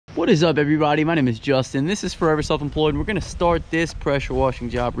What is up, everybody? My name is Justin. This is Forever Self-Employed, and we're going to start this pressure washing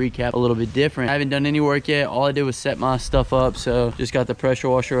job recap a little bit different. I haven't done any work yet. All I did was set my stuff up, so just got the pressure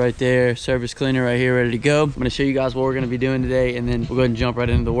washer right there, surface cleaner right here, ready to go. I'm going to show you guys what we're going to be doing today, and then we'll go ahead and jump right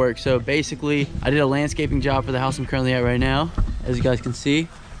into the work. So basically, I did a landscaping job for the house I'm currently at right now. As you guys can see,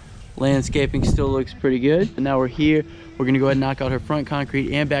 landscaping still looks pretty good. And now we're here. We're gonna go ahead and knock out her front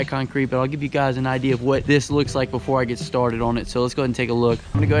concrete and back concrete, but I'll give you guys an idea of what this looks like before I get started on it. So let's go ahead and take a look.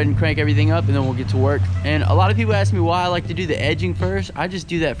 I'm gonna go ahead and crank everything up and then we'll get to work. And a lot of people ask me why I like to do the edging first. I just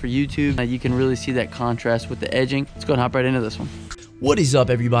do that for YouTube. You can really see that contrast with the edging. Let's go and hop right into this one. What is up,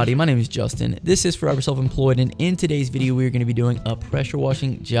 everybody? My name is Justin. This is Forever Self-Employed, and in today's video, we're going to be doing a pressure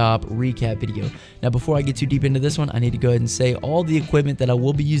washing job recap video. Now, before I get too deep into this one, I need to go ahead and say all the equipment that I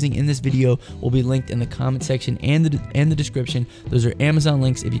will be using in this video will be linked in the comment section and the description. Those are Amazon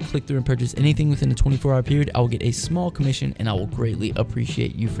links. If you click through and purchase anything within a 24-hour period, I will get a small commission, and I will greatly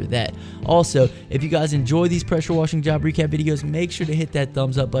appreciate you for that. Also, if you guys enjoy these pressure washing job recap videos, make sure to hit that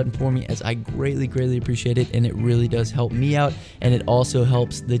thumbs up button for me, as I greatly appreciate it, and it really does help me out, and it also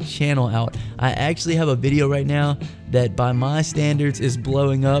helps the channel out. I actually have a video right now that by my standards is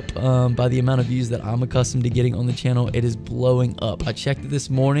blowing up. By the amount of views that I'm accustomed to getting on the channel, it is blowing up. I checked it this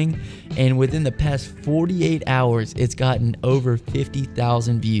morning, and within the past 48 hours, it's gotten over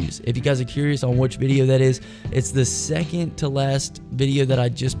 50,000 views. If you guys are curious on which video that is, it's the second to last video that I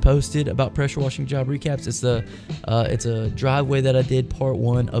just posted about pressure washing job recaps. It's a driveway that I did, part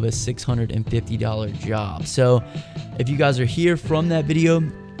one of a $650 job. So if you guys are here from that video,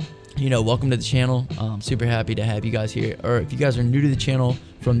 you know, welcome to the channel. I'm super happy to have you guys here. Or if you guys are new to the channel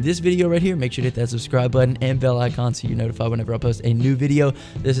from this video right here, make sure to hit that subscribe button and bell icon so you're notified whenever I post a new video.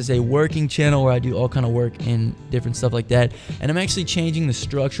 This is a working channel where I do all kind of work and different stuff like that. And I'm actually changing the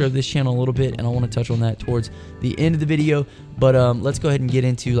structure of this channel a little bit, and I want to touch on that towards the end of the video. But let's go ahead and get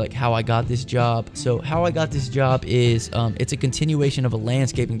into like how I got this job. So how I got this job is it's a continuation of a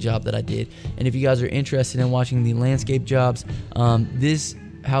landscaping job that I did. And if you guys are interested in watching the landscape jobs, this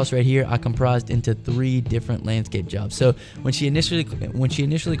house right here I comprised into 3 different landscape jobs. So when she initially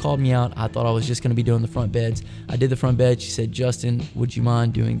called me out, I thought I was just going to be doing the front beds. I did the front bed. She said, Justin, would you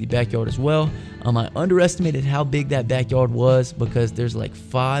mind doing the backyard as well? I underestimated how big that backyard was, because there's like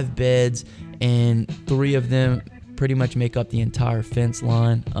 5 beds and 3 of them pretty much make up the entire fence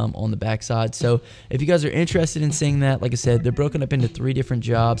line on the backside. So if you guys are interested in seeing that, like I said, they're broken up into 3 different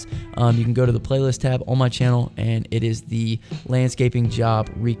jobs. You can go to the playlist tab on my channel, and it is the landscaping job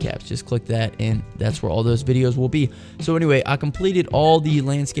recaps. Just click that, and that's where all those videos will be. So anyway, I completed all the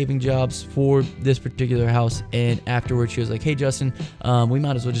landscaping jobs for this particular house, and afterwards she was like, hey Justin, we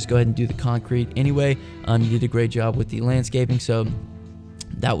might as well just go ahead and do the concrete anyway. You did a great job with the landscaping, so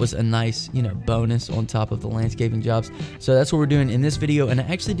that was a nice, you know, bonus on top of the landscaping jobs. So that's what we're doing in this video. And I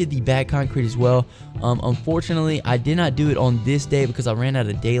actually did the back concrete as well. Unfortunately, I did not do it on this day because I ran out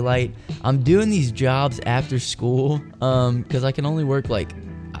of daylight. I'm doing these jobs after school because I can only work, like,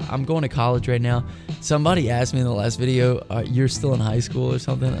 I'm going to college right now. Somebody asked me in the last video, you're still in high school or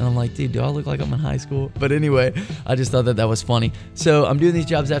something? And I'm like, dude, do I look like I'm in high school? But anyway, I just thought that was funny. So I'm doing these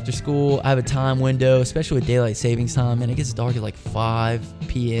jobs after school. I have a time window, especially with daylight savings time, and it gets dark at like 5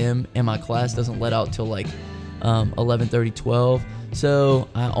 p.m. and my class doesn't let out till like 11:30, 12. So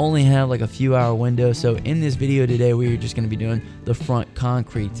I only have like a few hour window. So in this video today, we're just going to be doing the front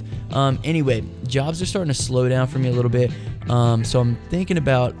concrete. Anyway, jobs are starting to slow down for me a little bit. So I'm thinking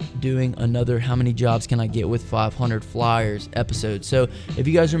about doing another how many jobs can I get with 500 flyers episode. So if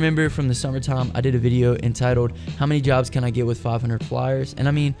you guys remember from the summertime, I did a video entitled how many jobs can I get with 500 flyers. And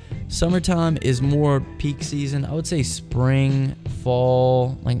I mean, summertime is more peak season. I would say spring,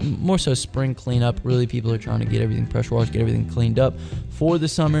 fall, like more so spring cleanup. Really, people are trying to get everything pressure washed, get everything cleaned up for the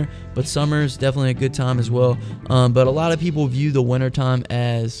summer. But summer is definitely a good time as well. But a lot of people view the winter time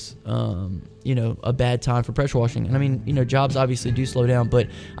as you know, a bad time for pressure washing. And I mean, you know, jobs obviously do slow down, but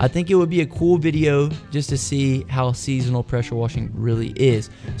I think it would be a cool video just to see how seasonal pressure washing really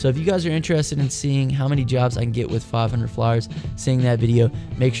is. So if you guys are interested in seeing how many jobs I can get with 500 flyers, seeing that video,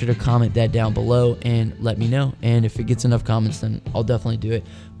 make sure to comment that down below and let me know. And if it gets enough comments, then I'll definitely do it.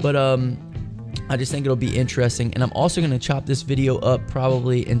 But I just think it'll be interesting. And I'm also going to chop this video up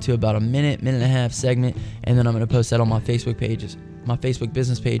probably into about a minute and a half segment, and then I'm going to post that on my Facebook pages, my Facebook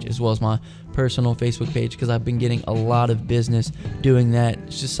business page, as well as my personal Facebook page, because I've been getting a lot of business doing that.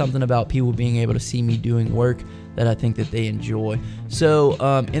 It's just something about people being able to see me doing work that I think that they enjoy. So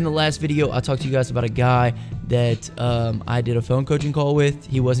in the last video, I talked to you guys about a guy that I did a phone coaching call with.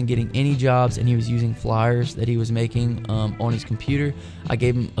 He wasn't getting any jobs, and he was using flyers that he was making on his computer. I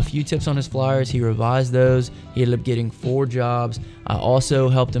gave him a few tips on his flyers. He revised those. He ended up getting 4 jobs. I also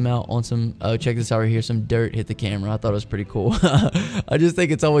helped him out on some, check this out right here, some dirt hit the camera. I thought it was pretty cool. I just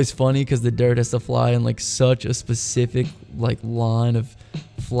think it's always funny because the dirt has to fly in like such a specific like line of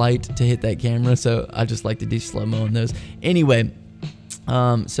flight to hit that camera. So I just like to do slow-mo on those. Anyway,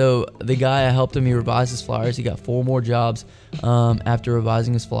 so the guy, I helped him, he revised his flyers. He got 4 more jobs after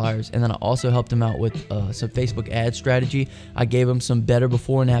revising his flyers. And then I also helped him out with some Facebook ad strategy. I gave him some better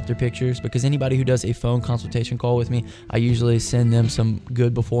before and after pictures, because anybody who does a phone consultation call with me, I usually send them some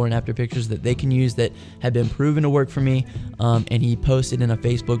good before and after pictures that they can use that have been proven to work for me. And he posted in a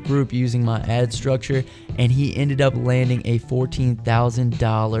Facebook group using my ad structure, and he ended up landing a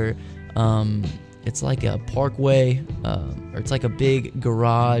 $14,000 it's like a parkway, or it's like a big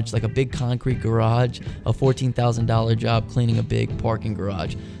garage, like a big concrete garage, a $14,000 job cleaning a big parking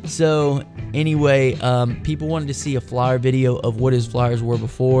garage. So anyway, people wanted to see a flyer video of what his flyers were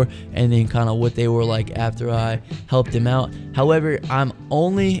before and then kind of what they were like after I helped him out. However,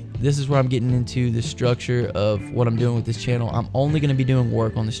 this is where I'm getting into the structure of what I'm doing with this channel. I'm only going to be doing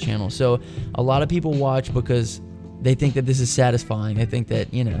work on this channel. So a lot of people watch because they think that this is satisfying. They think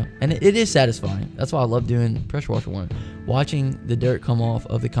that, you know, and it is satisfying. That's why I love doing pressure washer work. Watching the dirt come off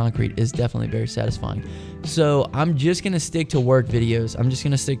of the concrete is definitely very satisfying. So I'm just going to stick to work videos. I'm just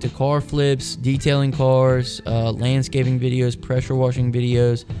going to stick to car flips, detailing cars, landscaping videos, pressure washing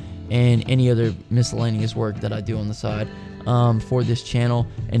videos, and any other miscellaneous work that I do on the side for this channel.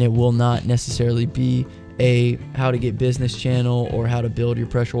 And it will not necessarily be a how to get business channel or how to build your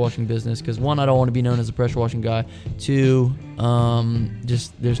pressure washing business, because 1, I don't want to be known as a pressure washing guy. 2,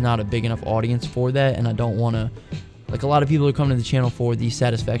 just there's not a big enough audience for that, and I don't want to, like, a lot of people are coming to the channel for the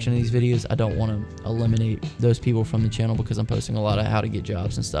satisfaction of these videos. I don't want to eliminate those people from the channel because I'm posting a lot of how to get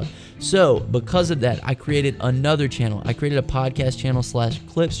jobs and stuff. So because of that, I created another channel. I created a podcast channel /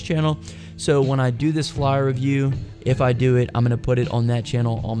 clips channel. So when I do this flyer review, if I do it, I'm going to put it on that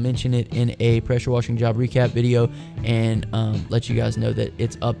channel. I'll mention it in a pressure washing job recap video and let you guys know that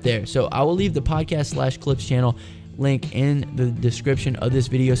it's up there. So I will leave the podcast / clips channel link in the description of this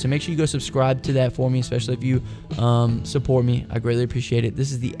video, so make sure you go subscribe to that for me, especially if you support me. I greatly appreciate it.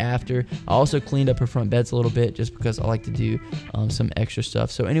 This is the after. I also cleaned up her front beds a little bit just because I like to do some extra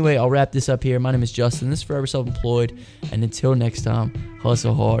stuff. So anyway, I'll wrap this up here. My name is Justin. This is Forever Self-Employed, and until next time,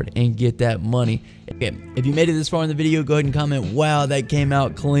 hustle hard and get that money. Okay, if you made it this far in the video, go ahead and comment, wow, that came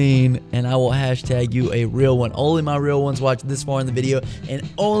out clean, and I will hashtag you a real one. Only my real ones watch this far in the video, and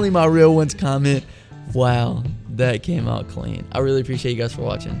only my real ones comment, wow, that came out clean. I really appreciate you guys for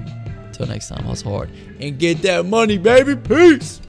watching. Until next time, hustle hard and get that money, baby. Peace.